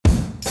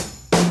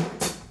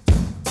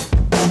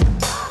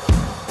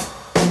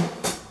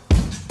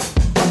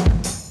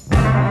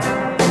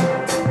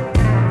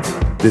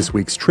This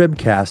week's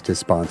Tribcast is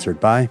sponsored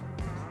by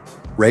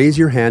Raise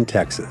Your Hand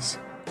Texas.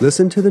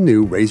 Listen to the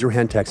new Raise Your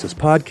Hand Texas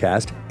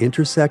podcast,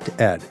 Intersect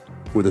Ed,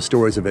 where the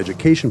stories of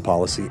education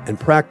policy and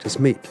practice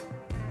meet.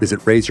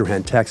 Visit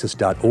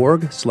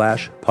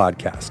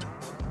raiseyourhandtexas.org/podcast.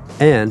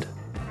 And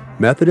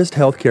Methodist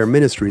Healthcare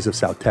Ministries of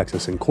South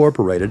Texas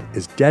Incorporated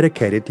is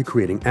dedicated to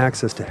creating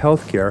access to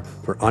healthcare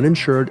for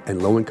uninsured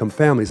and low-income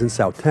families in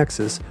South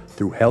Texas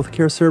through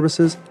healthcare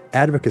services,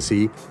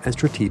 advocacy, and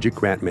strategic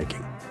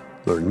grant-making.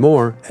 Learn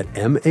more at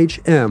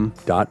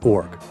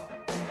mhm.org.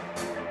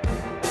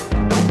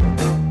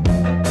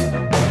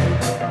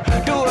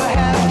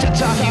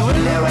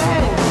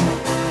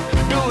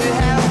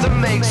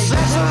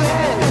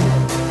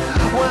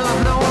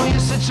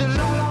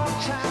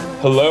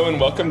 Hello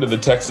and welcome to the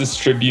Texas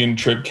Tribune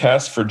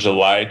Tribcast for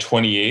July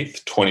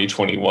 28th,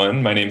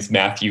 2021. My name is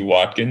Matthew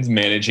Watkins,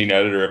 Managing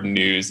Editor of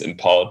News and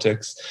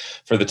Politics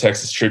for the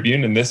Texas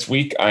Tribune. And this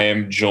week I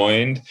am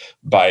joined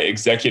by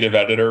Executive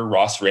Editor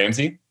Ross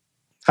Ramsey.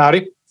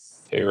 Howdy.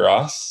 Hey,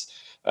 Ross.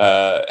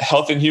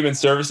 Health and Human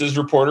Services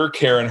reporter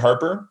Karen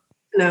Harper.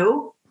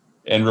 Hello.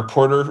 And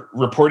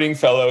reporting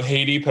fellow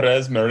Heidi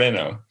Perez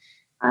Moreno.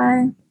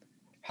 Hi.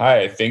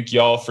 Hi, thank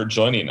y'all for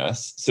joining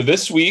us. So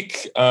this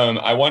week,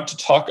 I want to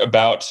talk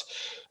about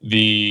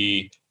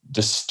the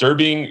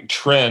disturbing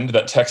trend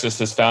that Texas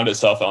has found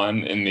itself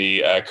on in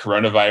the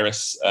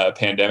coronavirus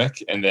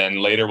pandemic. And then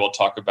later we'll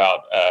talk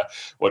about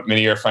what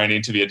many are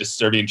finding to be a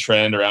disturbing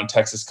trend around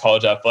Texas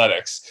college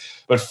athletics.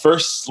 But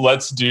first,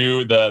 let's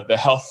do the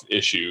health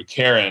issue.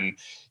 Karen,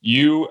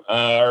 you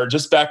are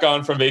just back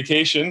on from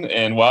vacation.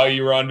 And while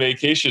you were on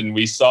vacation,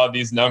 we saw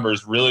these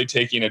numbers really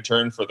taking a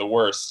turn for the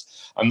worse.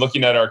 I'm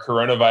looking at our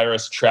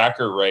coronavirus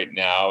tracker right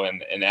now,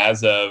 and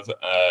as of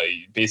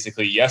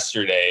basically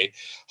yesterday,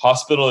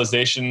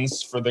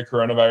 hospitalizations for the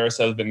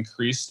coronavirus have been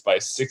increased by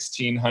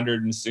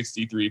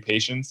 1,663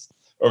 patients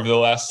over the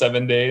last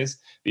 7 days.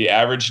 The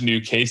average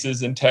new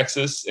cases in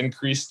Texas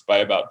increased by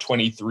about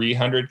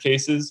 2,300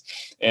 cases,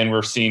 and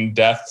we're seeing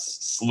deaths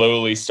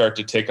slowly start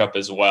to tick up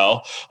as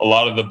well. A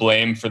lot of the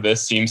blame for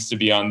this seems to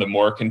be on the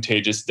more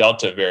contagious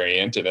Delta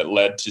variant, and it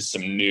led to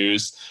some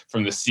news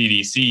from the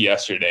CDC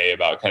yesterday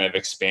about kind of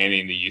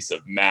expanding the use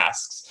of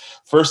masks.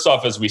 First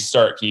off, as we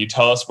start, can you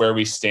tell us where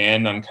we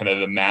stand on kind of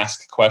the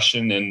mask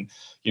question and,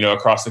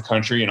 across the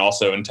country and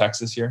also in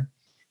Texas here?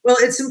 Well,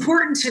 it's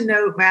important to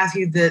note,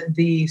 Matthew, that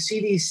the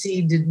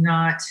CDC did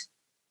not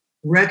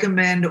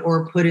recommend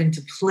or put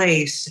into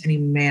place any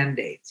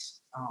mandates.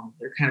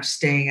 They're kind of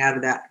staying out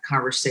of that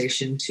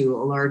conversation to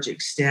a large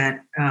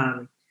extent.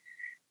 And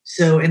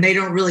they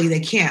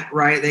can't,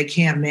 right? They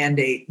can't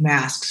mandate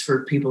masks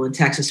for people in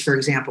Texas, for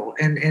example.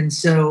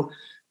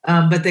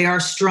 But they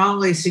are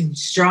strongly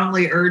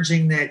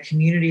urging that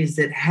communities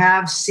that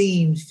have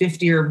seen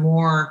 50 or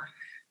more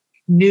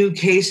new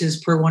cases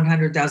per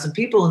 100,000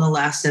 people in the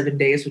last 7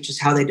 days, which is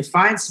how they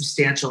define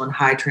substantial and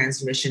high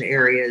transmission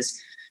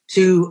areas,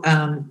 to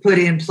put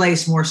in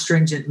place more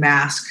stringent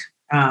mask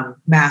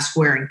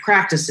wearing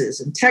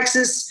practices. In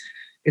Texas,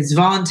 it's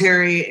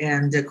voluntary,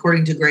 and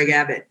according to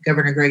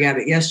Governor Greg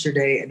Abbott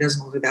yesterday, it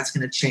doesn't look like that's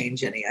going to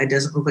change any. It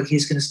doesn't look like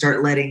he's going to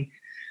start letting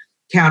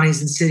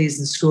counties and cities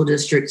and school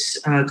districts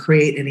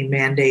create any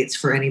mandates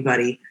for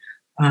anybody.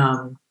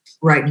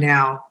 Right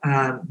now,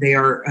 they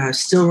are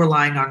still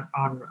relying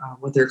on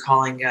what they're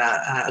calling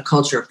a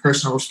culture of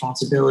personal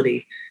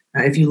responsibility.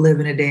 If you live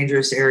in a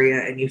dangerous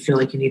area and you feel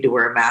like you need to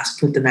wear a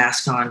mask, put the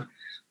mask on.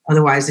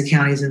 Otherwise, the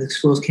counties and the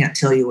schools can't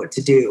tell you what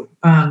to do.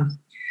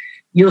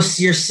 We're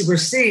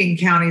seeing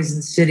counties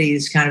and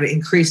cities kind of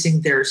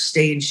increasing their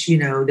stage,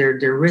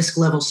 their risk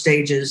level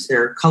stages,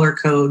 their color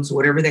codes,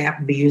 whatever they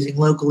happen to be using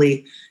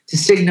locally to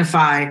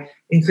signify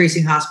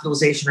increasing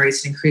hospitalization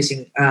rates and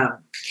increasing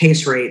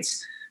case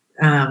rates.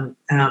 But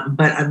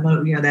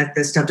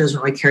that stuff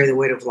doesn't really carry the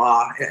weight of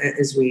law,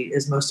 as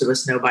most of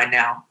us know by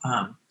now,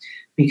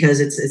 because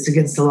it's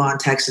against the law in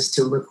Texas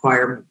to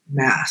require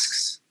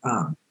masks.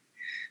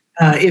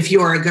 If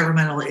you are a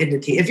governmental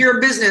entity, if you're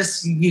a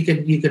business, you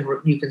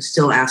can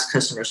still ask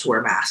customers to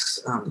wear masks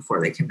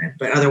before they come in.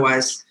 But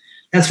otherwise,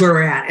 that's where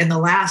we're at. And the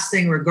last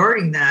thing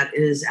regarding that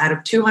is, out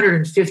of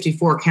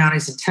 254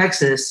 counties in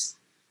Texas,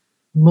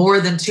 more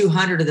than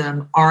 200 of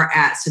them are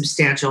at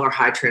substantial or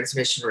high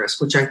transmission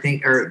risk, which I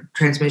think, or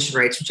transmission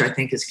rates, which I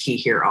think is key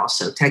here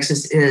also.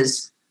 Texas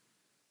is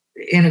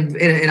in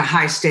a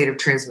high state of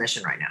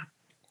transmission right now.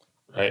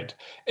 Right.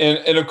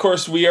 And of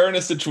course, we are in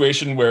a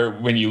situation where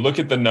when you look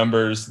at the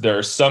numbers, there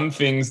are some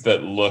things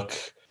that look,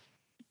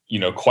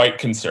 quite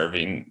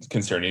concerning.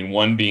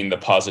 One being the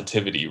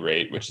positivity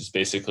rate, which is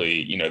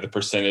basically, the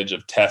percentage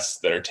of tests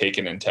that are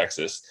taken in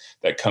Texas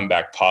that come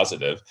back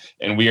positive.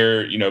 And we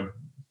are,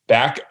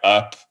 back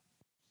up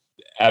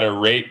at a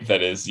rate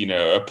that is,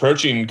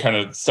 approaching kind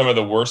of some of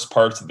the worst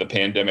parts of the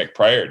pandemic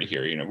prior to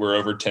here. We're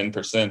over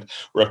 10%.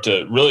 We're up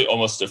to really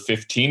almost to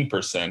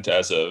 15%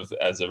 as of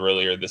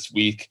earlier this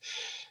week.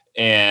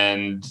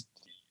 And,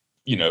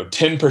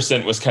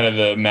 10% was kind of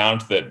the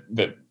amount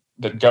that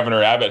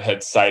Governor Abbott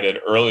had cited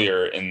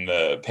earlier in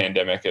the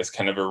pandemic as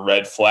kind of a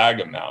red flag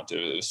amount.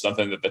 It was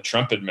something that the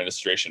Trump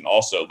administration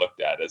also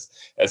looked at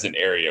as an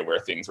area where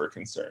things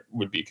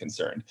would be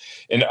concerned.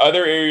 In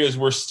other areas,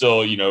 we're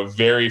still,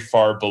 very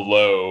far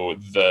below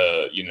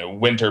the,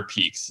 winter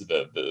peaks.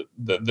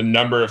 The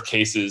number of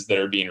cases that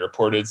are being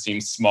reported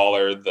seems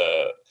smaller.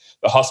 The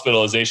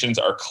hospitalizations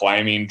are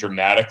climbing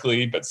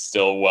dramatically, but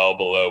still well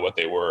below what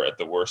they were at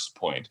the worst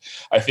point.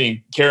 I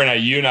think,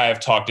 Karen, you and I have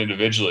talked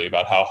individually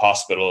about how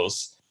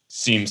hospitals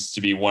seems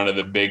to be one of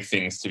the big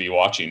things to be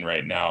watching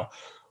right now.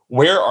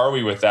 Where are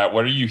we with that?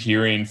 What are you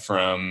hearing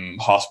from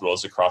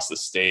hospitals across the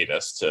state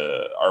as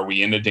to, are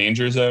we in a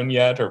danger zone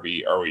yet? Are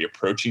we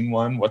approaching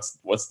one? What's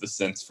the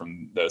sense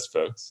from those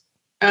folks?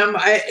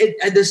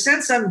 The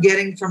sense I'm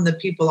getting from the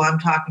people I'm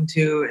talking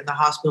to in the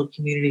hospital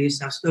communities,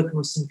 and I've spoken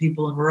with some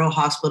people in rural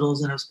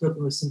hospitals, and I've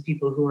spoken with some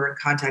people who are in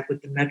contact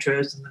with the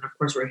metros, and then of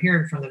course we're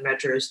hearing from the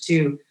metros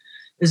too,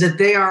 is that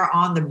they are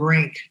on the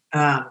brink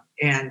of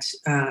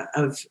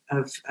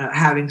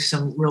having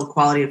some real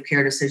quality of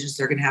care decisions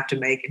they're going to have to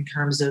make in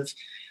terms of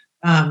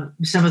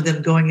some of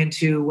them going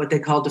into what they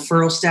call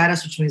deferral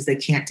status, which means they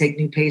can't take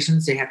new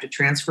patients, they have to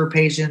transfer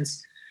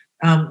patients.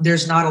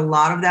 There's not a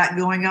lot of that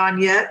going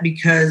on yet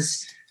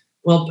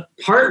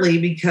partly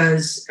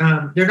because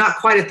they're not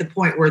quite at the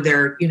point where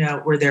they're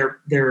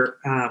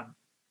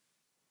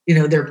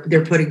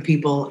putting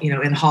people,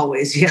 in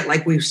hallways yet,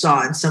 like we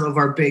saw in some of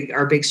our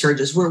big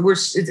surges.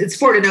 It's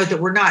important to note that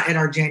we're not at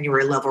our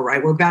January level,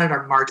 right? We're about at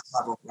our March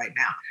level right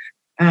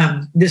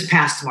now, this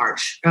past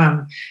March.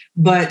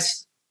 But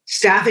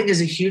staffing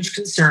is a huge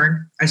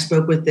concern. I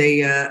spoke with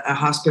a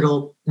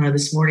hospital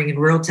this morning in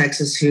rural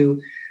Texas who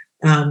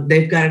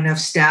they've got enough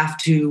staff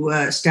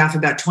to staff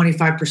about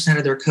 25%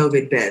 of their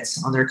COVID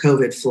beds on their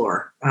COVID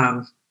floor.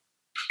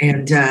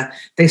 And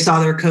they saw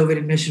their COVID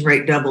admission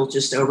rate double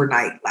just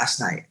overnight last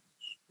night.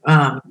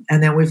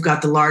 And then we've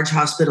got the large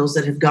hospitals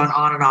that have gone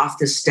on and off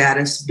this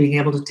status, being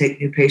able to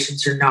take new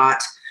patients or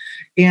not.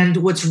 And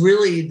what's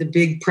really the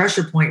big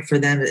pressure point for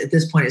them at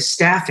this point is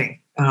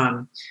staffing.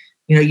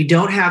 You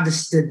don't have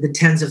the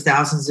tens of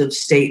thousands of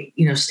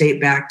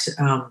state-backed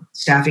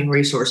staffing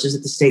resources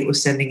that the state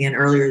was sending in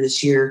earlier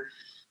this year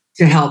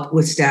to help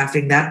with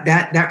staffing.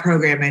 That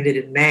program ended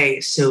in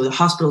May, so the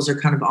hospitals are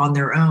kind of on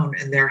their own,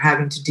 and they're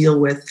having to deal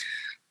with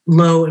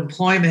low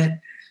employment.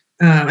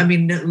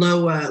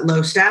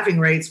 Low staffing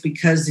rates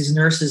because these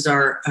nurses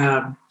are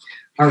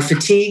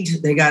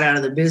fatigued. They got out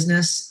of the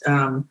business.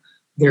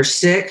 They're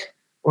sick,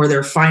 or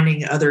they're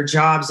finding other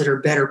jobs that are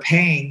better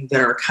paying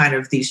that are kind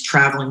of these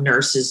traveling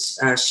nurses,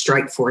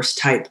 strike force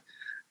type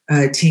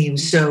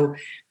teams. So,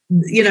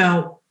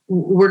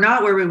 we're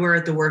not where we were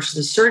at the worst of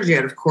the surge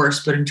yet, of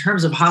course, but in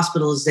terms of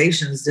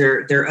hospitalizations,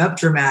 they're up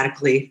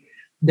dramatically.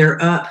 They're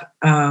up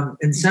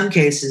in some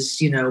cases,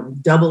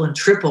 double and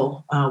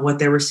triple what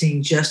they were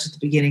seeing just at the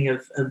beginning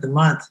of the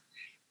month.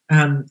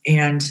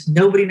 And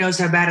nobody knows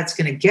how bad it's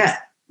going to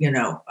get.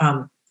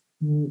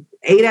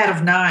 8 out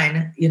of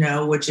 9,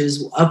 which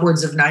is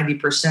upwards of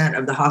 90%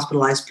 of the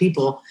hospitalized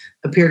people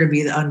appear to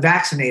be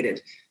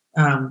unvaccinated,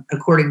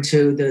 according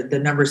to the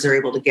numbers they're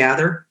able to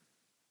gather.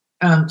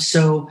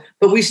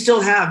 But we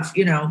still have,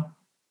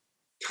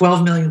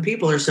 12 million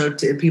people or so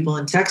people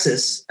in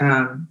Texas,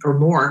 or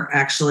more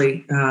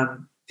actually,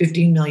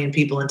 15 million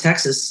people in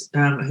Texas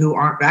who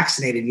aren't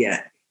vaccinated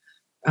yet.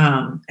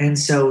 And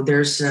so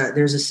there's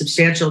a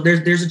substantial,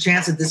 there's a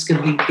chance that this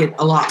could get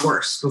a lot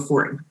worse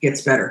before it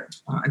gets better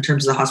in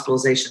terms of the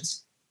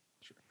hospitalizations.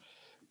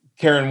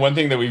 Karen, one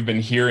thing that we've been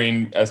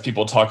hearing as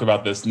people talk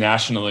about this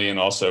nationally and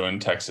also in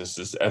Texas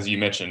is, as you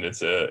mentioned,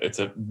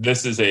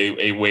 this is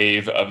a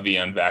wave of the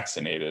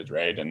unvaccinated,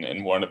 right?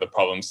 And one of the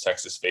problems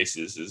Texas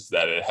faces is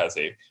that it has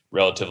a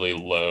relatively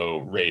low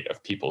rate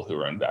of people who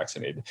are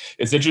unvaccinated.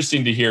 It's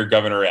interesting to hear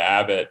Governor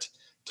Abbott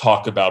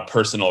talk about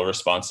personal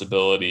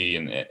responsibility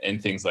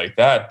and things like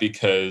that,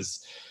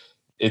 because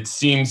it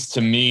seems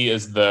to me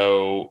as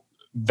though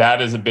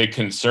that is a big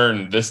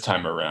concern this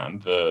time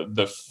around.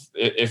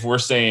 If we're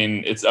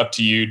saying it's up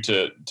to you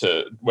to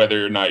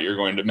whether or not you're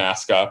going to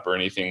mask up or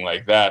anything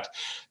like that,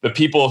 the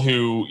people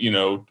who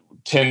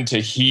tend to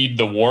heed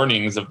the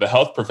warnings of the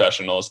health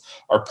professionals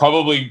are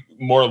probably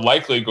more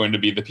likely going to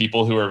be the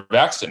people who are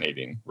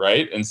vaccinating,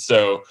 right? And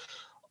so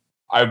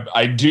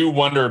I do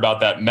wonder about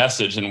that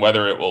message and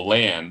whether it will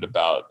land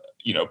about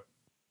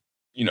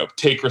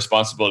take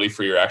responsibility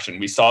for your action.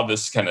 We saw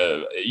this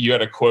you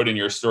had a quote in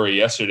your story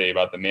yesterday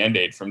about the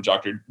mandate from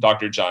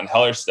Dr. John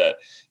Hellerstedt,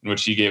 in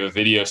which he gave a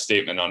video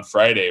statement on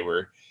Friday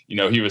where,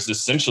 he was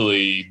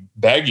essentially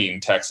begging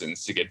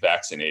Texans to get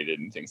vaccinated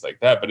and things like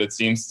that. But it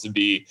seems to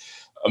be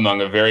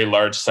among a very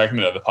large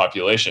segment of the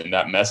population,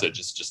 that message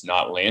is just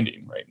not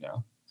landing right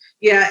now.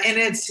 Yeah. And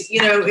it's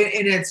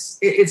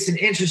an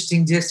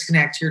interesting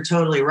disconnect. You're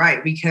totally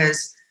right,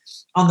 because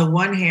on the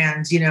one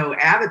hand,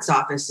 Abbott's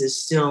office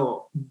is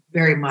still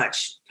very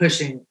much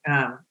pushing,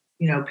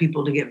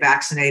 people to get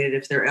vaccinated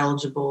if they're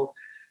eligible,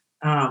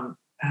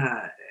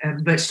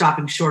 but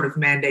stopping short of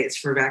mandates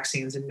for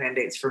vaccines and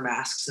mandates for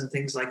masks and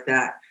things like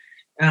that.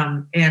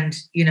 And,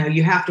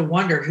 you have to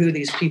wonder who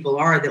these people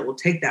are that will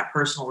take that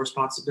personal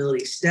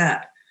responsibility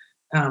step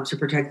to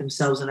protect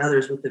themselves and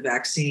others with the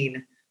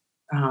vaccine,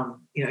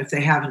 if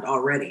they haven't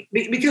already.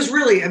 Because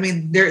really, I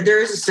mean,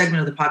 there is a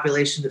segment of the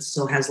population that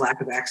still has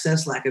lack of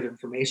access, lack of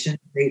information.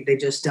 They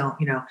just don't,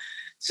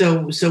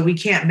 so we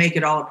can't make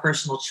it all a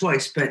personal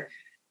choice.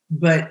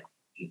 But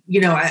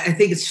I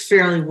think it's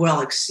fairly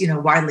well,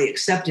 widely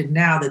accepted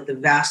now that the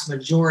vast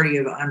majority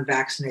of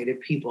unvaccinated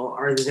people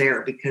are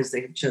there because they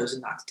have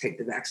chosen not to take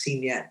the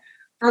vaccine yet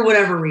for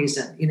whatever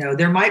reason.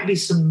 There might be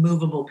some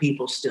movable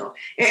people still.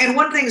 And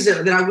one thing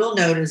that I will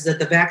note is that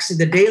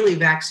the daily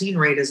vaccine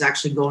rate is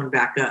actually going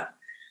back up.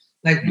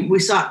 Like we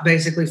saw it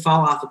basically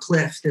fall off a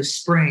cliff this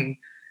spring.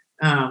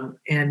 And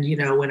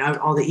when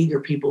all the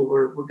eager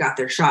people got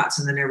their shots,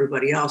 and then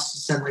everybody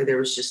else, suddenly there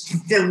was just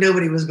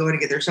nobody was going to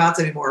get their shots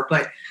anymore.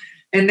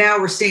 And now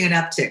we're seeing an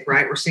uptick,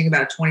 right? We're seeing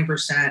about a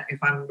 20%, if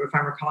I'm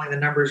recalling the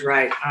numbers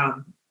right,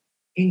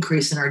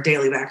 increase in our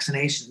daily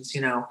vaccinations.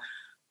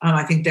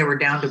 I think they were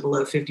down to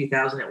below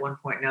 50,000 at one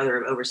point. Now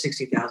they're over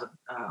 60,000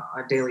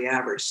 on daily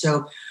average.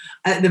 So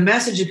the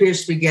message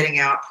appears to be getting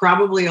out.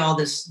 Probably all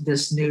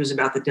this news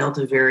about the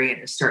Delta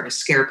variant is starting to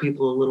scare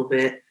people a little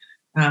bit.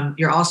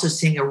 You're also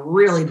seeing a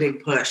really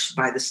big push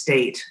by the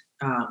state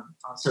on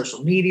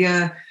social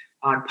media,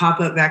 on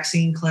pop-up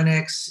vaccine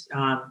clinics.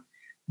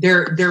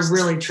 They're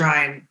really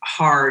trying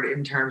hard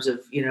in terms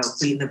of,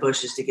 beating the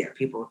bushes to get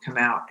people to come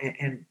out.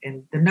 And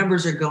the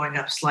numbers are going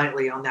up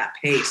slightly on that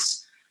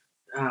pace.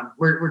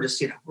 We're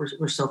just,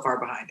 we're so far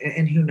behind,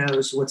 and who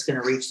knows what's going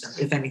to reach them,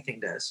 if anything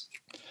does.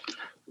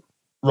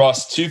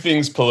 Ross, two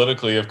things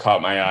politically have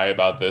caught my eye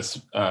about this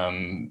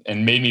and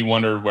made me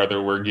wonder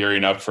whether we're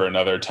gearing up for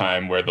another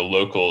time where the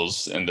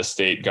locals and the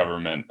state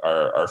government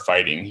are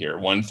fighting here.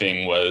 One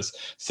thing was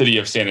city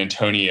of San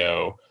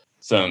Antonio,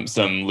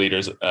 some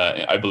leaders,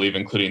 I believe,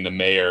 including the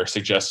mayor,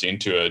 suggesting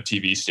to a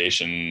TV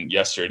station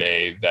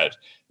yesterday that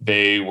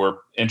they were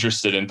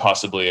interested in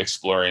possibly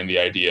exploring the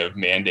idea of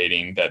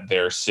mandating that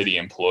their city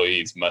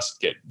employees must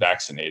get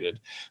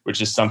vaccinated,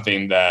 which is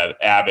something that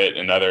Abbott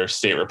and other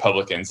state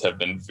Republicans have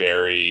been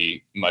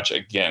very much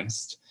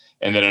against.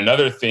 And then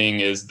another thing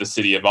is the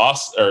city of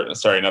Austin,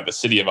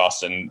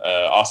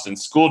 Austin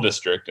School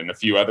District and a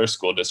few other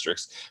school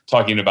districts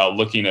talking about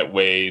looking at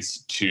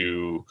ways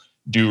to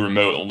do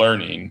remote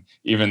learning,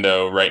 even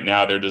though right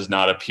now there does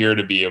not appear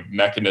to be a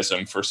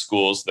mechanism for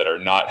schools that are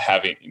not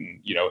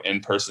having,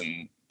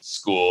 in-person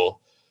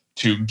school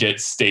to get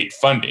state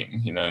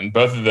funding, and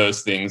both of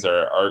those things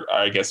are,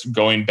 I guess,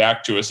 going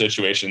back to a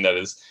situation that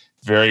is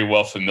very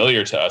well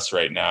familiar to us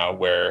right now,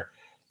 where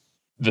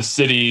the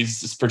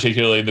cities,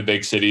 particularly the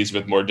big cities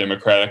with more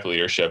democratic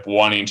leadership,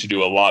 wanting to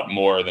do a lot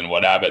more than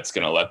what Abbott's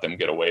going to let them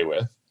get away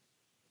with.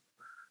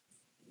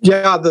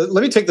 Yeah,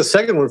 let me take the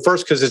second one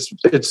first, because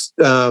it's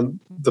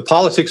the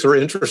politics are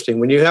interesting.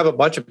 When you have a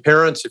bunch of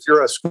parents, if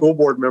you're a school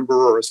board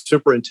member or a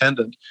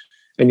superintendent,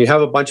 and you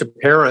have a bunch of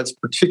parents,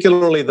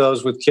 particularly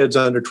those with kids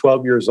under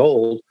 12 years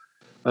old,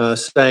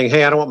 saying,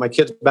 hey, I don't want my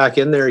kids back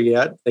in there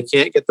yet. They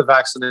can't get the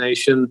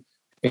vaccination,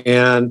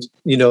 and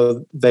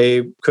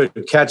they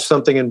could catch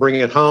something and bring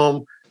it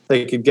home.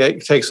 They could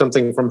take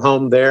something from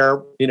home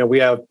there. We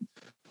have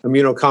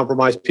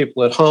immunocompromised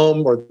people at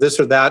home, or this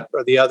or that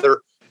or the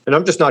other. And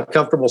I'm just not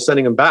comfortable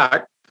sending them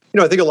back.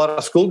 I think a lot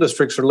of school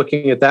districts are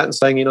looking at that and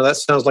saying, that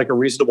sounds like a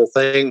reasonable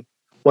thing,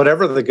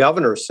 whatever the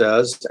governor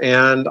says.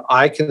 And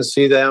I can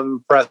see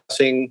them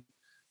pressing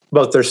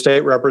both their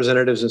state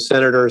representatives and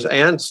senators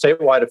and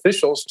statewide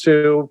officials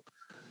to,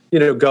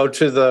 go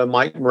to the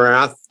Mike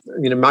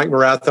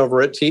Morath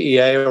over at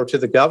TEA, or to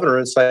the governor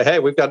and say, hey,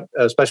 we've got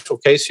a special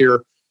case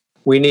here.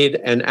 We need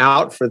an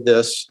out for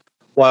this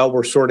while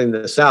we're sorting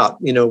this out.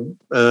 In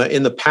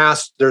the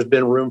past, there's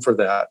been room for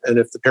that. And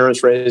if the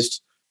parents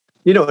raised,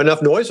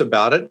 enough noise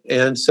about it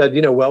and said,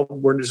 well,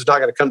 we're just not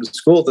going to come to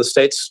school, the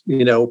state's,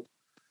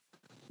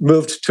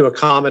 moved to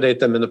accommodate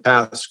them in the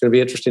past. It's going to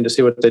be interesting to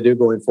see what they do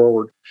going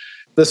forward.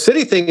 The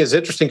city thing is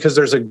interesting because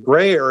there's a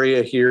gray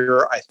area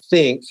here. I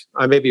think,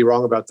 I may be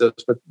wrong about this,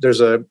 but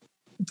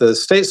the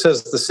state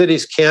says the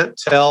cities can't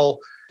tell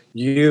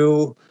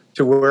you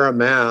to wear a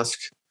mask,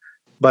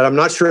 but I'm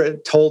not sure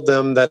it told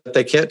them that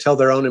they can't tell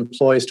their own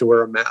employees to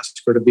wear a mask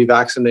or to be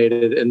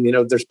vaccinated. And,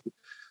 there's,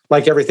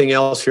 like everything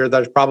else here,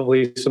 there's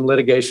probably some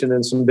litigation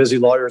and some busy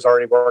lawyers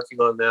already working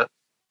on that.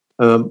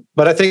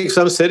 But I think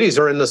some cities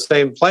are in the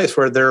same place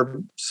where they're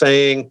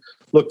saying,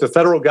 look, the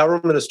federal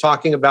government is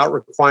talking about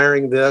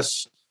requiring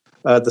this.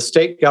 The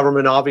state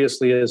government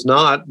obviously is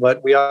not,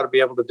 but we ought to be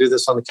able to do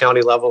this on the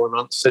county level and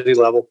on the city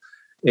level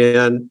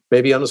and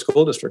maybe on the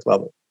school district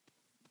level.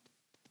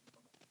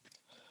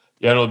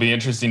 Yeah, it'll be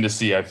interesting to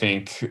see. I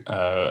think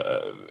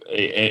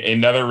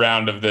another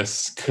round of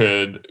this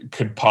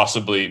could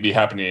possibly be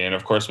happening. And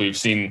of course, we've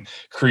seen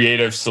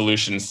creative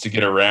solutions to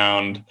get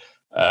around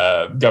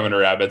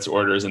Governor Abbott's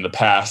orders in the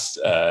past,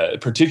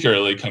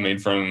 particularly coming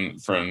from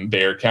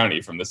Bexar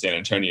County, from the San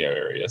Antonio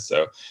area.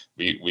 So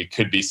we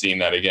could be seeing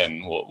that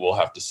again. We'll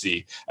have to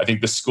see. I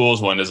think the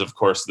schools one is, of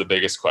course, the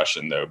biggest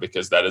question, though,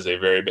 because that is a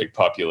very big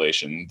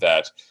population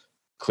that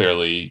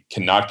clearly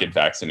cannot get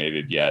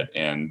vaccinated yet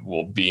and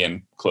will be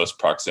in close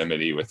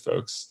proximity with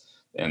folks.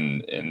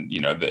 And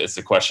it's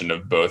a question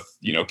of both,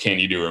 can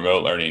you do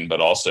remote learning,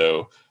 but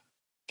also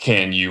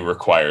can you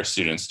require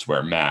students to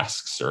wear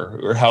masks,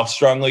 or how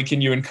strongly can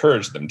you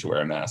encourage them to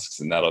wear masks?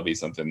 And that'll be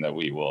something that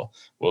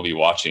we'll be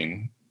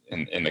watching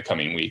in the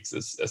coming weeks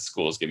as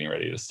school is getting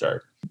ready to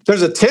start.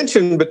 There's a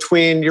tension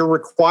between you're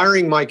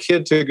requiring my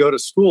kid to go to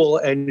school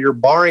and you're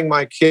barring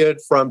my kid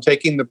from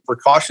taking the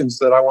precautions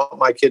that I want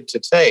my kid to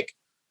take.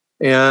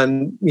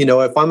 And,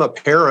 if I'm a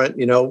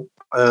parent,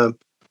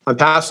 I'm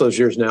past those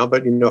years now,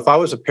 but, if I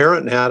was a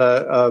parent and had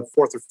a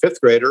fourth or fifth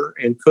grader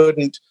and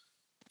couldn't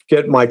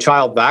get my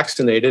child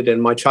vaccinated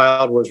and my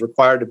child was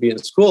required to be in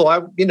school,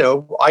 I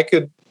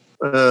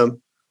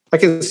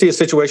can see a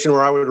situation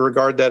where I would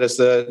regard that as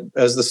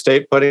the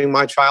state putting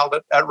my child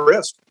at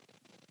risk.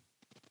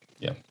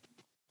 Yeah.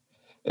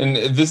 And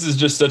this is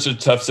just such a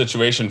tough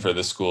situation for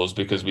the schools,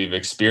 because we've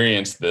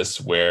experienced this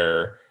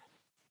where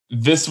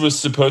this was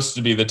supposed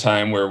to be the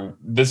time where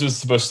this was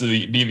supposed to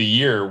be the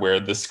year where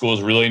the schools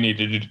really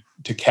needed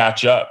to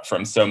catch up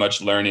from so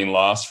much learning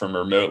loss from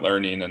remote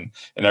learning and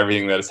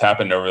everything that has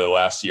happened over the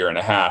last year and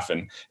a half.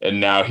 And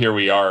now here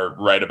we are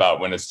right about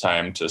when it's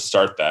time to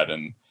start that.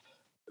 And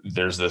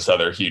there's this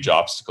other huge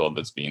obstacle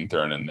that's being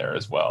thrown in there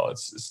as well.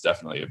 It's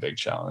definitely a big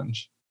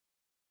challenge.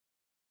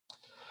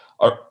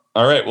 All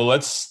right, well,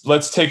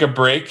 let's take a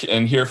break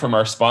and hear from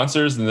our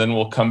sponsors, and then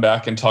we'll come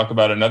back and talk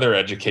about another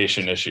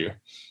education issue.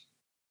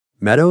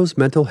 Meadows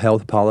Mental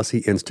Health Policy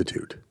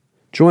Institute.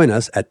 Join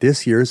us at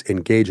this year's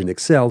Engage and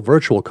Excel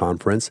virtual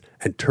conference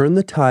and turn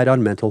the tide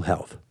on mental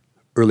health.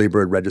 Early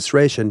bird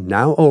registration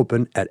now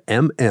open at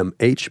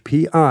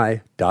mmhpi.org.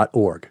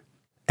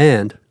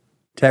 And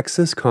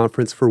Texas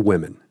Conference for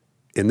Women.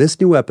 In this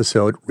new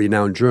episode,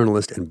 renowned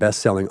journalist and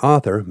best-selling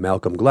author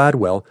Malcolm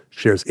Gladwell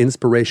shares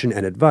inspiration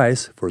and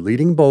advice for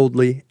leading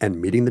boldly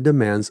and meeting the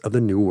demands of the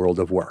new world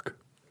of work.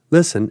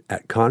 Listen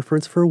at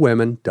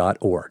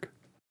conferenceforwomen.org.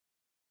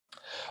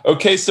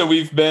 Okay, so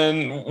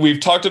we've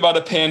talked about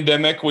a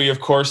pandemic. We, of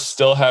course,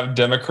 still have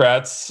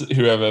Democrats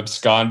who have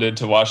absconded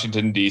to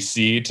Washington,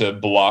 D.C. to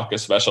block a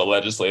special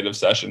legislative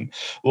session.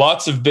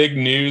 Lots of big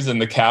news in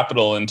the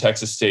Capitol and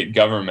Texas state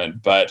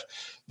government, but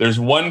there's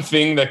one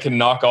thing that can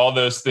knock all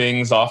those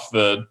things off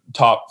the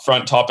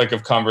front topic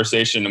of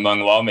conversation among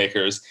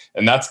lawmakers,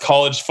 and that's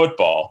college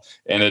football.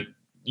 And it,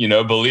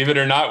 believe it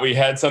or not, we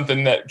had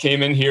something that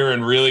came in here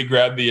and really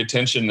grabbed the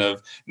attention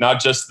of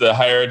not just the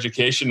higher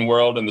education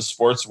world and the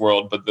sports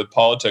world, but the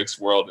politics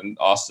world in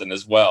Austin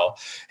as well.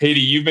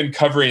 Haiti, you've been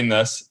covering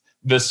this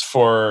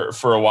for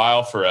a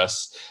while for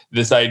us,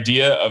 this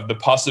idea of the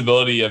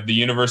possibility of the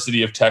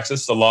University of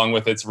Texas, along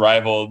with its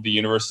rival, the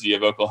University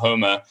of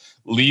Oklahoma,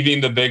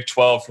 leaving the Big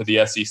 12 for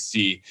the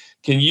SEC.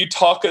 Can you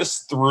talk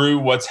us through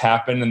what's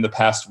happened in the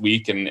past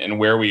week and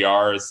where we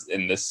are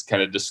in this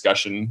kind of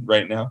discussion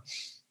right now?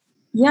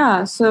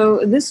 Yeah,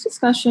 so this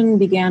discussion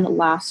began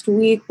last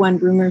week when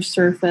rumors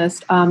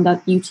surfaced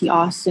that UT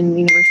Austin,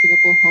 University of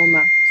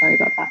Oklahoma, sorry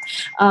about that,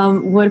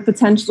 would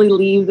potentially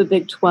leave the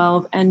Big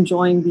 12 and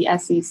join the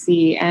SEC.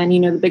 And,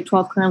 the Big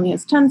 12 currently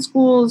has 10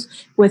 schools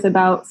with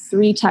about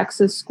 3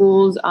 Texas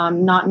schools,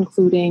 not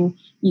including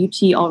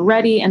UT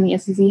already. And the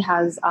SEC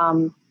has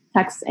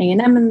Texas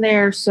A&M in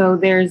there. So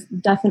there's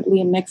definitely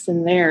a mix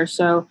in there.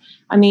 So,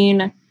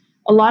 a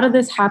lot of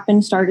this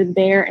started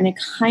there, and it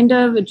kind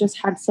of just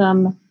had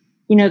some...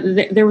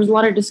 there was a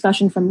lot of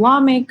discussion from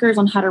lawmakers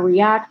on how to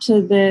react to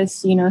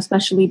this,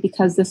 especially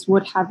because this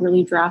would have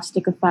really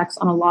drastic effects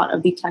on a lot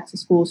of the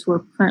Texas schools who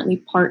are currently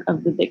part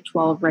of the Big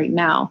 12 right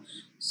now.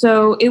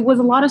 So it was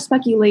a lot of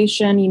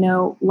speculation,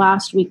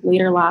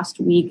 later last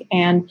week.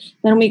 And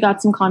then we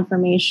got some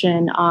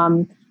confirmation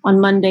on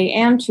Monday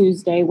and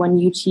Tuesday when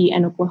UT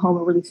and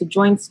Oklahoma released a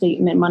joint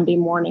statement Monday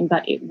morning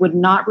that it would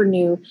not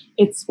renew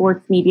its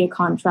sports media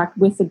contract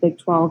with the Big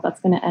 12.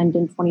 That's going to end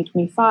in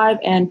 2025.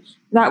 And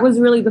that was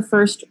really the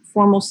first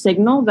formal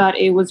signal that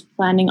it was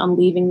planning on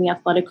leaving the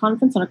athletic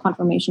conference, on a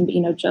confirmation,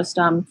 but, just,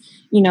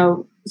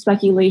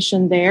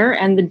 speculation there.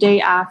 And the day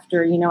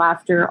after,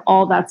 after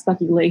all that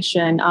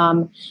speculation,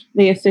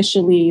 they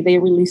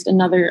released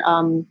another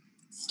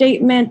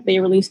statement. They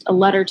released a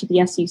letter to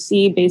the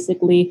SEC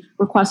basically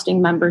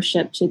requesting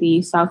membership to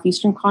the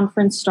Southeastern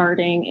Conference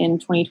starting in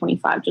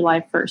 2025,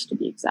 July 1st to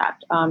be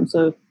exact.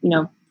 So,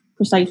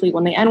 precisely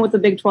when they end with the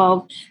Big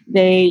 12,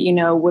 they,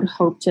 would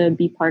hope to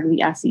be part of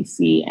the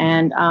SEC.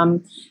 And,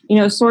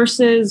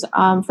 sources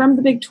from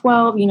the Big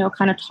 12,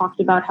 kind of talked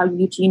about how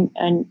UT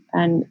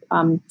and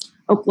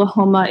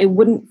Oklahoma, it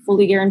wouldn't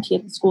fully guarantee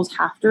that the schools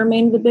have to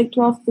remain in the Big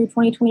 12 through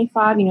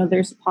 2025.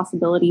 There's a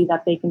possibility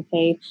that they can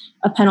pay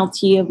a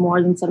penalty of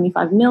more than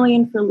 $75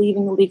 million for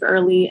leaving the league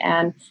early,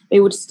 and they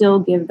would still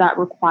give that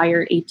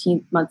required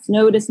 18 months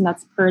notice, and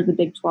that's per the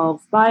Big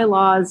 12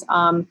 bylaws.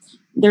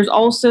 There's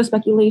also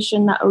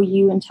speculation that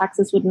OU and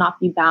Texas would not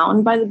be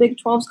bound by the Big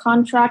 12's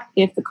contract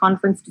if the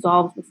conference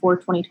dissolves before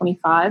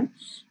 2025.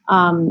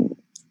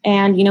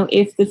 And,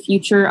 if the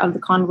future of the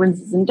conference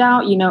is in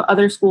doubt,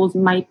 other schools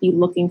might be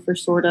looking for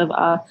sort of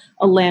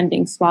a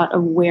landing spot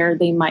of where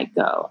they might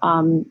go,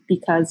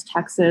 because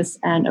Texas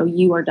and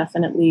OU are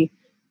definitely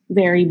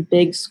very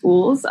big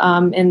schools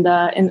in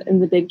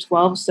the Big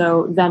 12.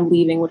 So them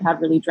leaving would have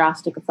really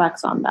drastic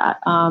effects on that.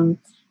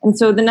 And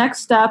so the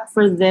next step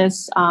for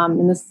this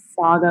in this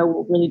saga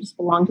will really just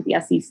belong to the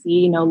SEC.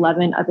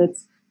 11 of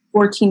its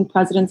 14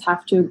 presidents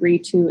have to agree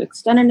to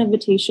extend an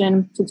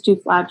invitation to the two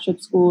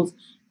flagship schools,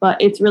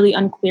 but it's really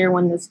unclear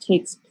when this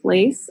takes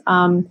place.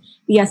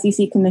 The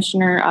SEC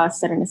commissioner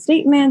said in a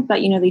statement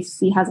that, the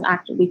SEC hasn't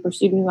actively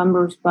pursued new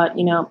members, but,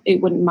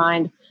 it wouldn't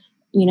mind,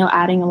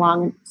 adding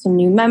along some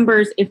new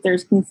members if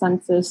there's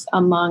consensus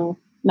among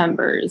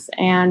members.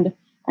 And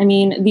I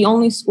mean, the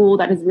only school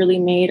that has really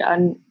made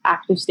an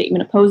active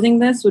statement opposing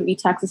this would be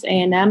Texas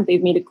A&M.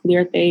 They've made it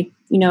clear that they,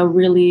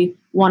 really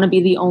want to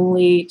be the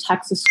only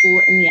Texas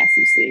school in the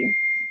SEC.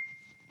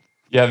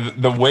 Yeah,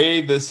 the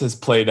way this has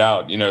played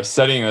out,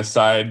 setting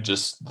aside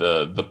just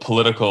the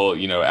political,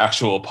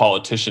 actual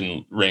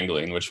politician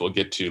wrangling, which we'll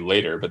get to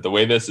later, but the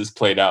way this has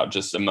played out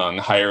just among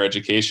higher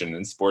education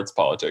and sports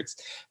politics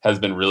has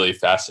been really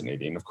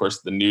fascinating. Of course,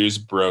 the news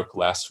broke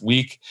last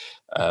week.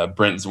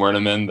 Brent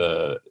Zwerneman,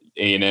 the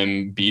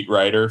A&M beat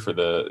writer for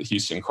the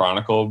Houston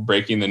Chronicle,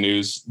 breaking the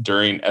news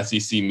during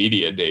SEC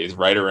media days,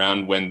 right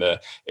around when the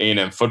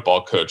A&M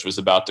football coach was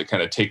about to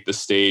kind of take the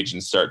stage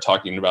and start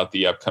talking about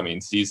the upcoming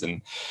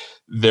season.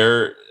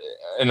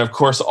 And of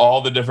course,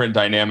 all the different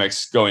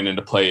dynamics going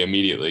into play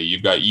immediately.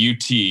 You've got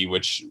UT,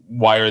 which,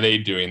 why are they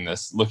doing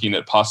this? Looking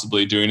at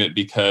possibly doing it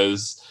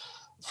because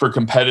for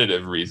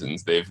competitive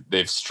reasons.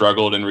 They've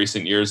struggled in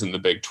recent years in the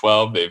Big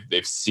 12.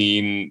 They've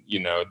seen,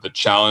 the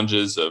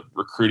challenges of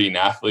recruiting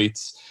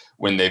athletes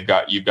when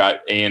you've got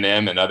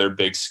A&M and other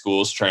big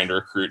schools trying to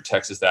recruit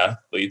Texas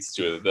athletes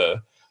to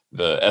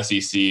the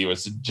SEC,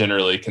 was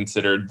generally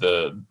considered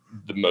the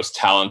most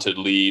talented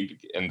league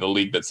and the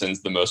league that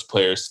sends the most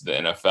players to the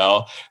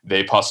NFL.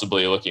 They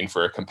possibly looking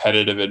for a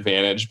competitive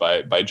advantage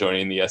by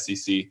joining the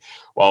SEC,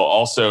 while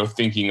also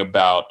thinking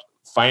about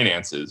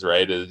finances,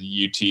 right? As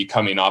UT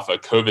coming off a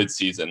COVID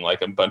season,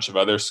 like a bunch of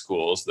other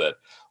schools that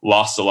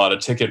lost a lot of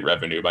ticket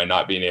revenue by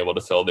not being able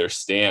to fill their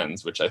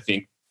stands, which I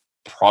think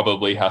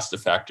probably has to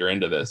factor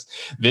into this.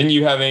 Then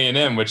you have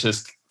A&M, which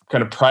has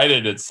kind of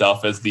prided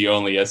itself as the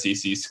only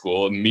SEC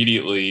school,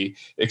 immediately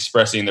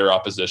expressing their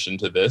opposition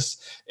to this.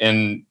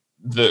 And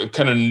the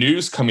kind of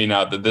news coming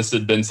out that this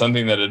had been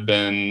something that had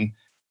been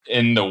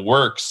in the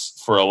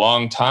works for a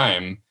long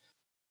time,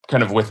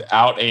 kind of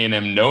without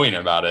A&M knowing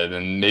about it,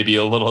 and maybe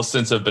a little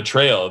sense of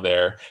betrayal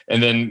there.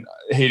 And then,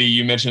 Haiti,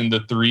 you mentioned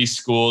the three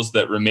schools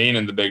that remain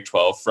in the Big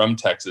 12 from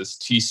Texas: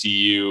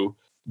 TCU,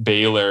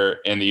 Baylor,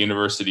 and the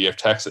University of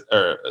Texas,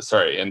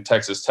 and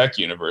Texas Tech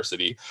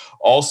University,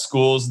 all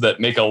schools that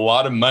make a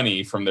lot of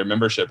money from their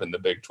membership in the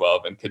Big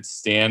 12 and could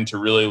stand to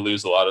really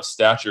lose a lot of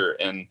stature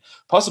and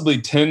possibly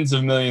tens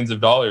of millions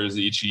of dollars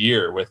each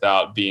year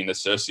without being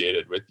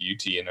associated with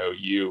UT and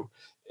OU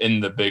in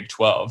the Big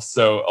 12.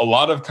 So a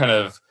lot of kind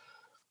of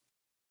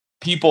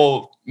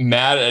people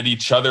mad at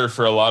each other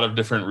for a lot of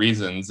different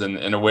reasons, and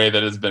in a way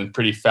that has been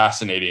pretty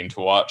fascinating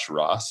to watch,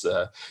 Ross.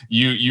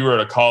 You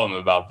wrote a column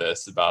about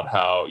this, about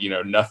how,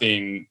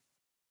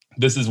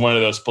 this is one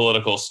of those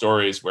political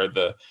stories where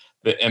the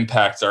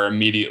impacts are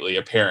immediately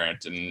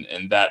apparent,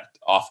 and that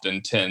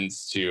often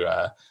tends to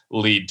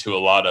lead to a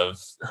lot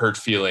of hurt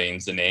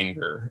feelings and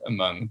anger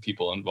among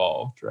people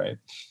involved, right?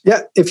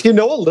 Yeah, if you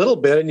know a little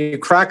bit and you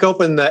crack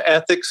open the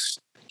ethics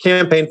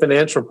campaign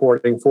finance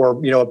reporting for,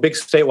 a big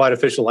statewide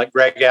official like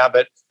Greg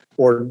Abbott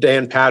or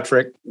Dan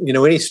Patrick,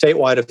 any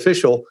statewide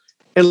official,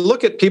 and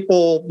look at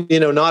people,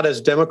 not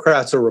as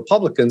Democrats or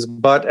Republicans,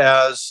 but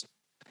as,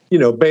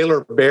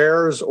 Baylor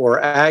Bears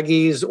or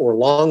Aggies or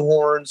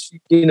Longhorns,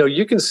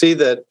 you can see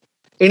that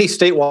any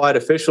statewide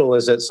official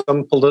is at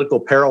some political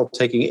peril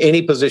taking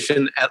any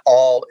position at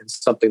all in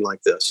something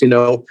like this.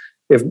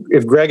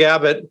 If Greg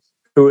Abbott,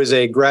 who is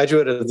a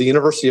graduate of the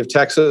University of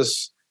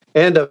Texas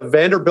and of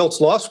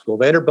Vanderbilt's law school,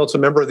 Vanderbilt's a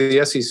member of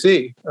the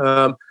SEC,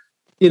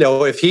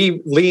 if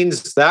he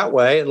leans that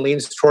way and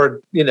leans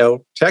toward,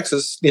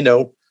 Texas,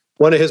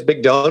 one of his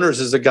big donors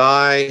is a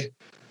guy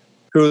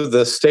who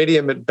the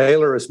stadium at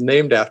Baylor is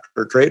named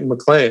after, Drayton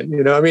McClain.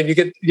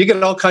 You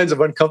get all kinds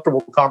of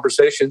uncomfortable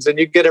conversations, and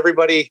you get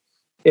everybody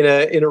in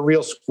a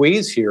real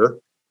squeeze here.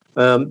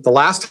 The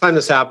last time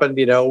this happened,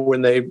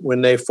 when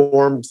they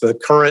formed the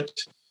current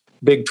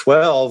Big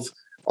 12,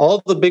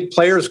 all the big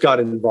players got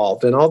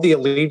involved, and all the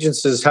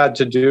allegiances had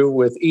to do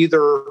with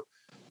either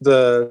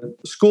the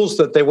schools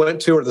that they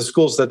went to or the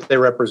schools that they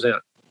represent.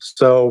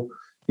 So,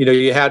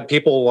 you had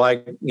people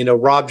like,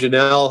 Rob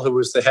Janelle, who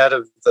was the head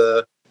of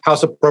the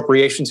House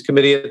Appropriations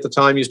Committee at the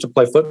time, used to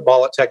play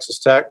football at Texas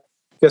Tech.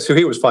 Guess who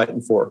he was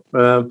fighting for?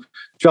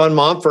 John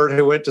Momford,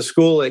 who went to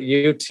school at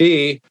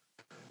UT,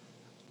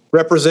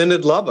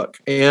 represented Lubbock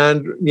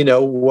and,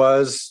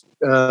 was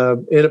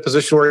in a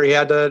position where he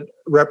had to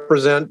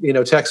represent,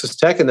 Texas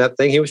Tech in that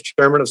thing. He was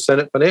chairman of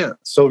Senate Finance.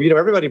 So,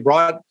 everybody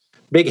brought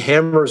big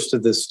hammers to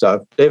this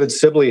stuff. David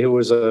Sibley, who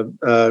was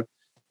a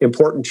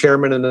important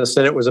chairman in the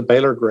Senate, was a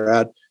Baylor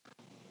grad.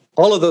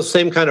 All of those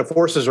same kind of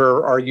forces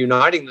are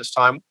uniting this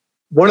time.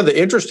 One of the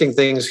interesting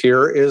things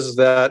here is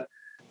that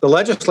the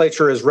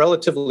legislature is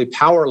relatively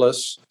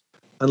powerless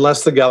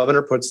unless the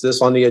governor puts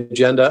this on the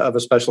agenda of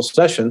a special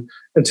session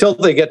until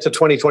they get to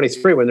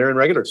 2023 when they're in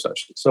regular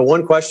session. So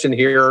one question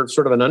here,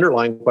 sort of an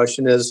underlying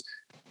question, is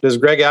does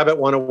Greg Abbott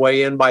want to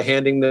weigh in by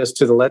handing this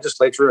to the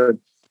legislature? And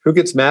who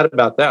gets mad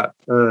about that?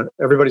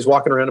 Everybody's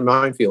walking around a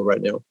minefield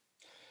right now.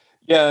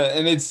 Yeah,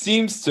 and it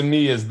seems to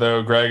me as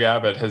though Greg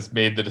Abbott has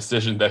made the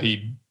decision that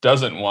he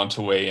doesn't want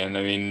to weigh in.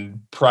 I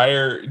mean,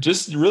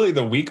 just really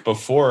the week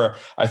before,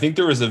 I think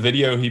there was a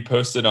video he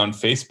posted on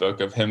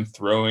Facebook of him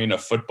throwing a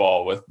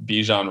football with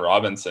Bijan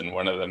Robinson,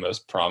 one of the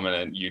most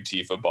prominent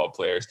UT football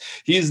players.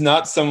 He's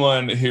not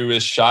someone who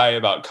is shy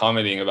about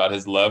commenting about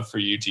his love for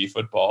UT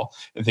football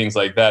and things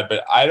like that,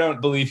 but I don't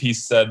believe he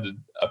said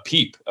a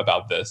peep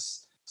about this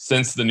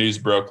since the news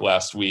broke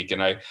last week.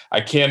 And I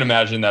can't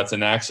imagine that's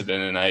an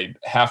accident. And I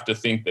have to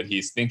think that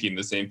he's thinking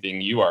the same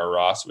thing you are,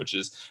 Ross, which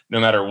is no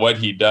matter what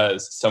he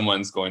does,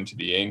 someone's going to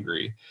be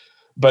angry.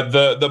 But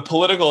the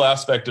political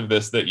aspect of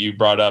this that you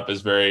brought up is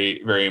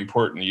very, very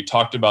important. You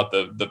talked about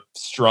the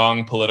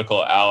strong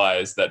political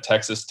allies that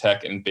Texas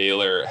Tech and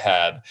Baylor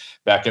had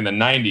back in the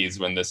 90s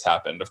when this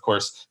happened. Of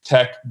course,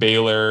 Tech,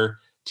 Baylor,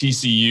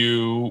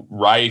 TCU,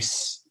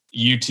 Rice,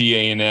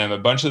 UT-A&M, a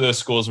bunch of those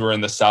schools were in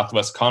the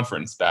Southwest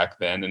Conference back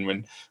then.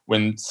 And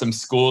when some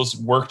schools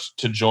worked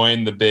to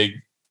join the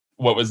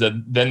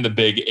then the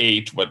Big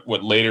 8,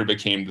 what later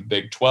became the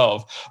Big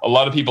 12, a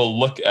lot of people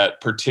look at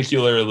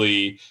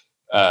particularly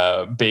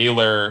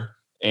Baylor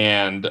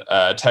and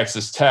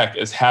Texas Tech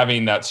as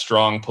having that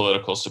strong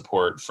political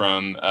support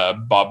from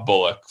Bob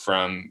Bullock,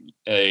 from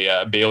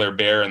a Baylor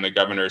Bear in the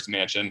governor's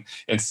mansion,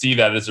 and see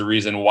that as a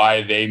reason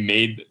why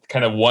they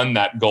won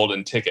that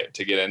golden ticket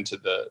to get into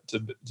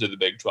the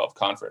Big 12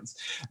 conference.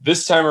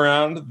 This time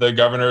around, the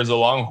governor is a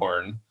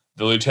Longhorn.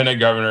 The lieutenant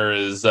governor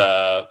is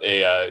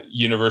a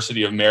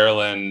University of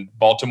Maryland,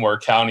 Baltimore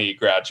County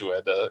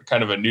graduate,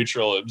 kind of a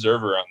neutral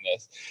observer on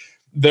this.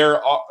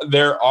 There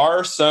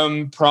are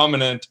some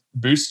prominent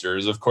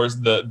boosters. Of course,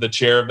 the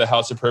chair of the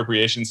House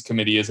Appropriations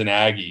Committee is an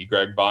Aggie,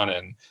 Greg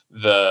Bonin.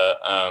 The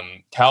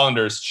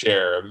Calendars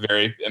chair, a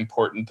very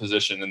important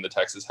position in the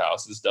Texas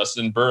House, is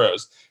Dustin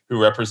Burrows,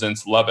 who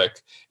represents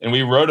Lubbock. And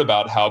we wrote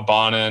about how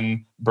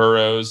Bonin,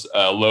 Burrows,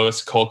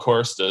 Lois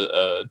Kolkhorst,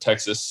 a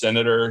Texas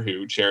senator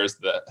who chairs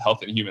the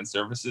Health and Human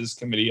Services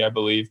Committee, I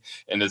believe,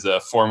 and is a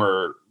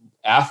former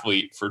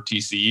athlete for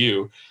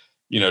TCU,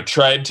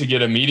 tried to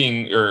get a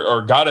meeting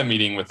or got a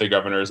meeting with the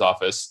governor's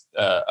office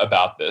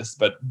about this,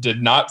 but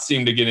did not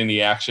seem to get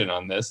any action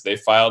on this. They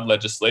filed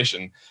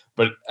legislation,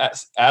 but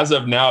as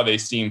of now, they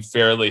seem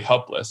fairly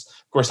helpless.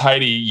 Of course,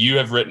 Heidi, you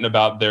have written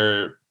about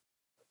the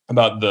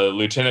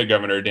Lieutenant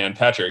Governor Dan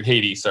Patrick, who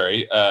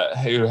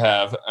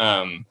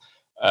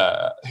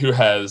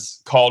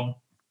has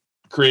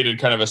created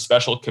kind of a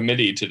special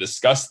committee to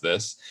discuss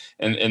this,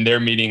 and they're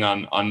meeting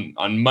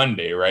on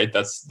Monday, right?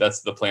 That's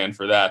the plan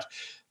for that.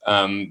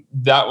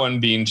 That one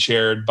being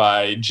chaired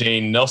by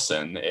Jane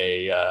Nilsson,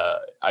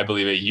 I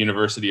believe a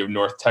University of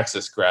North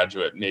Texas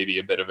graduate, maybe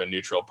a bit of a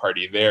neutral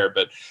party there.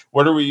 But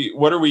what are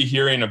we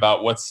hearing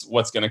about what's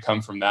going to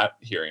come from that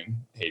hearing,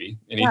 Haiti?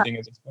 Anything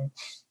at this point?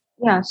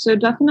 Yeah, so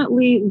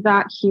definitely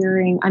that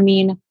hearing. I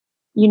mean,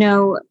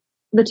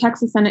 the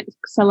Texas Senate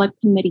Select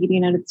Committee,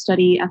 to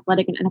study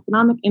athletic and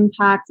economic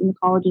impacts in the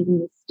colleges in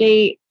the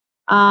state.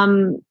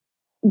 Sorry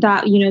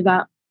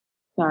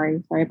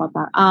about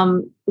that.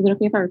 Is it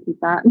okay if I repeat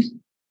that?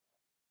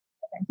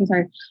 Okay, so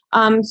sorry.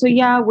 So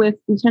yeah, with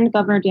Lieutenant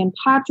Governor Dan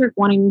Patrick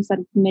wanting to set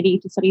a committee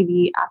to study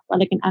the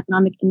athletic and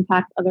economic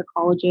impact other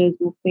colleges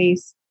will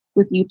face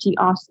with UT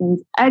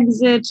Austin's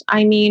exit.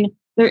 I mean,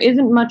 there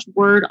isn't much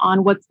word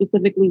on what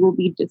specifically will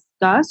be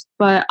discussed,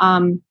 but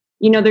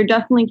there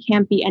definitely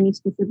can't be any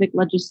specific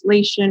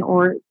legislation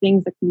or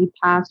things that can be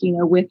passed,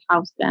 with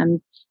House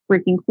Dems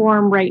breaking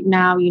quorum right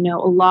now.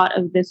 A lot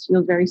of this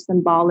feels very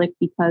symbolic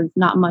because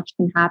not much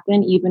can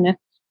happen, even if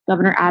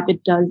Governor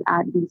Abbott does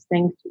add these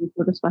things to the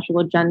sort of special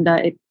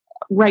agenda.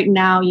 Right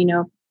now,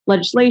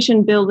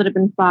 legislation bills that have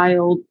been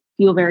filed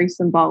feel very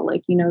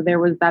symbolic. There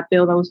was that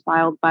bill that was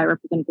filed by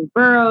Representative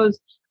Burrows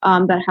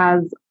that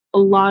has a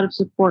lot of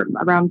support,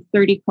 around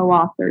 30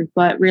 co-authors,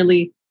 but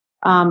really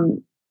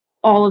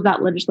all of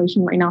that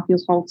legislation right now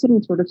feels halted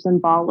and sort of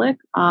symbolic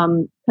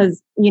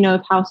because,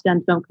 if House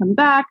Dems don't come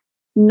back,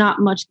 not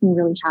much can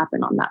really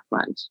happen on that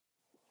front.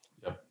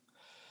 Yep.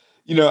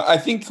 I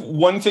think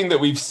one thing that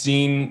we've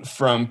seen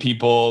from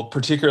people,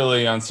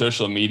 particularly on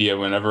social media,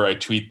 whenever I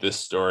tweet this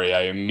story,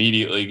 I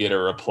immediately get a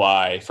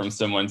reply from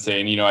someone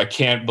saying, I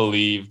can't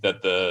believe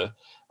that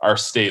our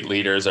state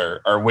leaders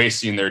are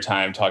wasting their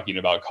time talking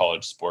about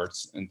college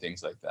sports and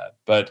things like that.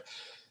 But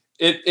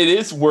it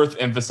is worth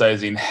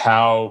emphasizing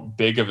how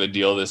big of a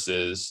deal this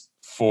is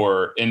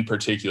for, in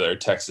particular,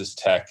 Texas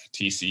Tech,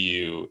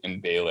 TCU,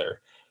 and Baylor,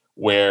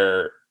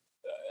 where,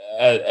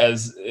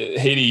 as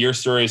Haiti, your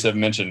stories have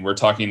mentioned, we're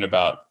talking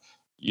about,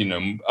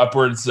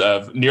 upwards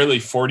of nearly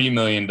 $40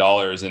 million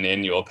in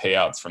annual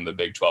payouts from the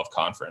Big 12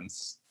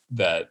 Conference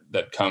that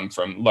come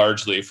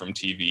largely from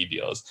TV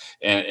deals,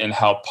 and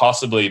how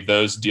possibly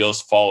those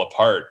deals fall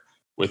apart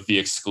with the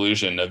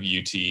exclusion of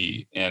UT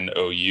and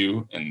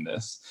OU in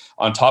this.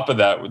 On top of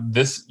that,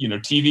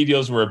 TV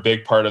deals were a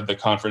big part of the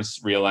conference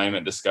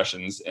realignment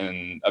discussions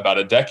in about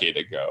a decade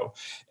ago.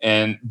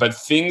 But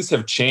things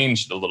have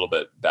changed a little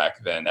bit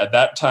back then. At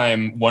that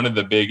time, one of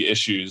the big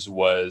issues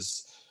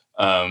was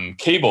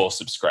cable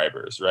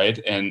subscribers, right?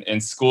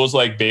 And schools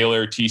like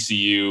Baylor,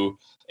 TCU,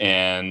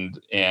 and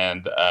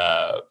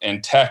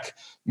Tech,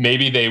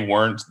 maybe they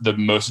weren't the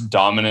most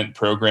dominant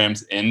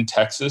programs in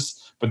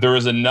Texas, but there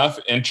was enough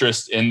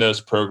interest in those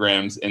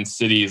programs in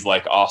cities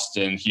like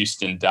Austin,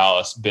 Houston,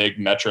 Dallas, big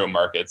metro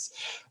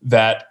markets,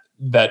 that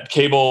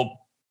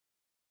cable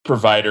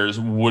providers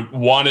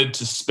wanted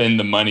to spend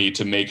the money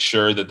to make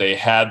sure that they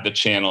had the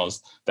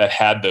channels that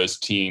had those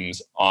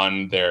teams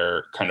on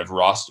their kind of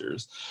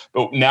rosters.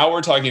 But now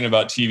we're talking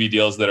about TV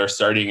deals that are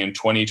starting in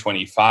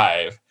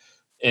 2025,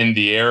 in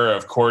the era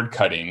of cord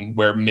cutting,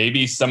 where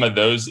maybe some of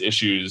those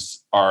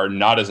issues are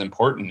not as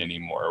important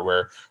anymore,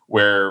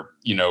 where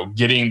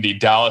getting the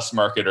Dallas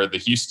market or the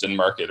Houston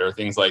market or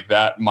things like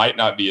that might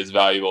not be as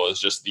valuable as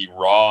just the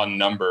raw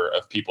number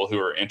of people who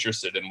are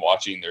interested in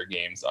watching their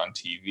games on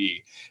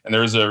TV. And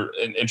there was an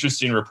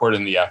interesting report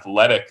in The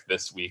Athletic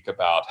this week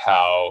about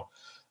how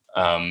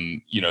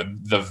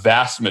the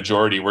vast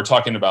majority, we're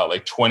talking about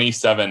like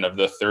 27 of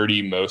the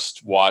 30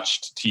 most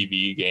watched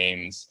TV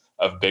games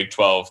of Big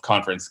 12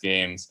 conference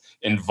games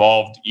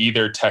involved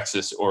either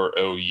Texas or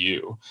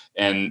OU.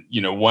 And,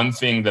 one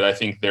thing that I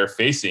think they're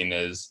facing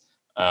is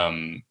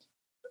that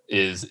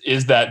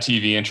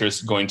TV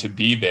interest going to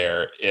be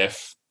there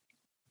if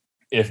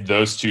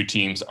those two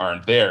teams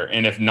aren't there?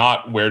 And if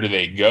not, where do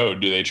they go?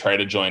 Do they try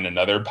to join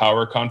another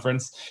power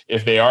conference?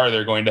 If they are,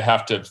 they're going to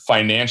have to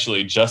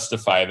financially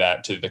justify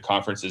that to the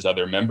conference's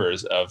other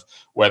members of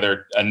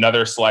whether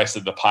another slice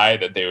of the pie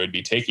that they would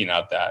be taking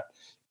out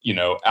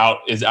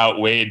is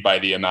outweighed by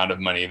the amount of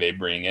money they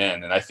bring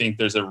in. And I think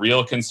there's a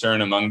real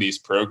concern among these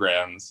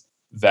programs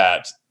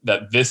that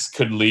this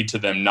could lead to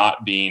them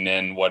not being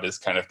in what is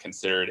kind of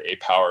considered a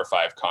Power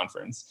 5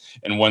 conference.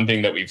 And one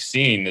thing that we've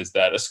seen is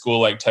that a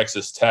school like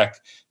Texas Tech,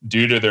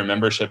 due to their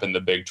membership in the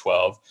Big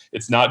 12,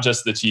 it's not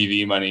just the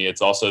TV money,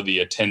 it's also the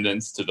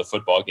attendance to the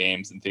football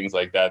games and things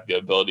like that, the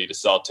ability to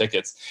sell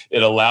tickets.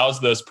 It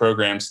allows those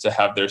programs to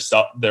have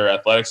their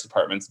athletics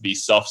departments be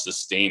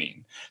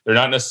self-sustaining. They're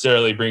not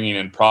necessarily bringing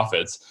in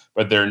profits,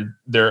 but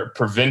they're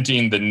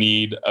preventing the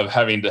need of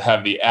having to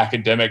have the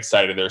academic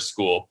side of their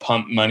school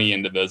pump money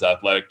into those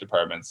athletic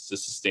departments to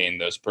sustain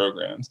those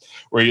programs.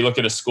 Where you look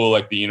at a school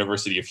like the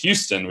University of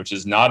Houston, which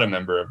is not a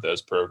member of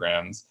those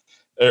programs,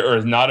 or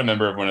is not a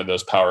member of one of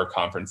those power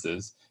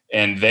conferences,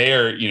 and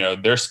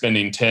they're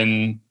spending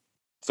 $10,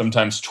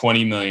 sometimes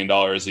 $20 million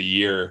a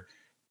year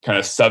kind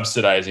of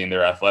subsidizing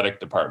their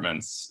athletic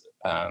departments.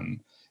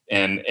 And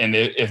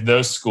if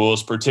those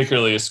schools,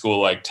 particularly a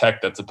school like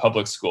Tech that's a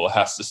public school,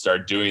 has to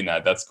start doing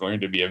that, that's going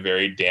to be a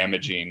very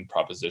damaging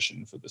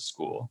proposition for the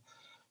school.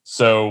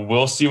 So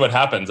we'll see what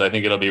happens. I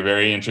think it'll be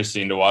very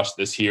interesting to watch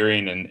this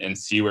hearing and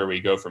see where we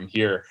go from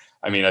here.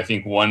 I mean, I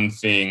think one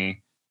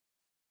thing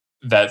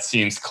that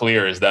seems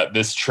clear is that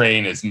this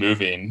train is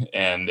moving,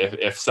 and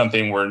if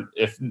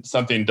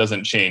something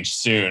doesn't change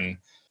soon,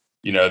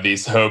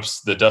 these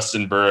hopes, the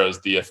Dustin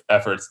Burrows, the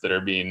efforts that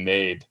are being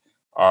made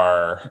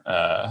are,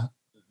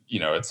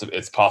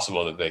 it's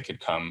possible that they could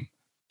come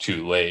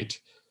too late.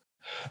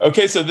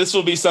 Okay, so this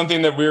will be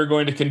something that we're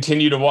going to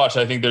continue to watch.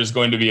 I think there's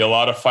going to be a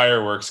lot of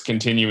fireworks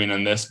continuing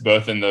in this,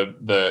 both in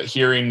the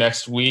hearing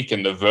next week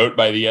and the vote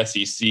by the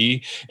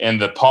SEC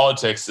and the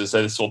politics as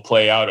this will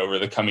play out over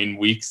the coming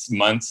weeks,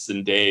 months,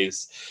 and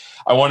days.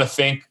 I want to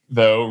thank,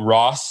 though,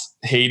 Ross,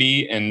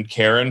 Haiti, and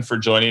Karen for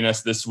joining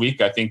us this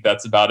week. I think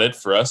that's about it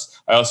for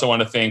us. I also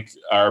want to thank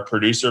our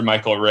producer,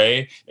 Michael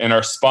Ray, and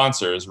our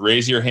sponsors,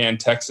 Raise Your Hand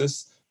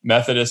Texas,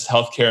 Methodist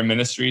Healthcare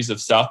Ministries of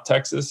South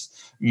Texas,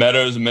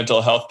 Meadows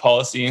Mental Health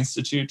Policy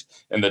Institute,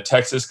 and the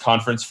Texas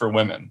Conference for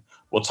Women.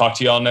 We'll talk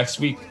to you all next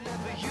week.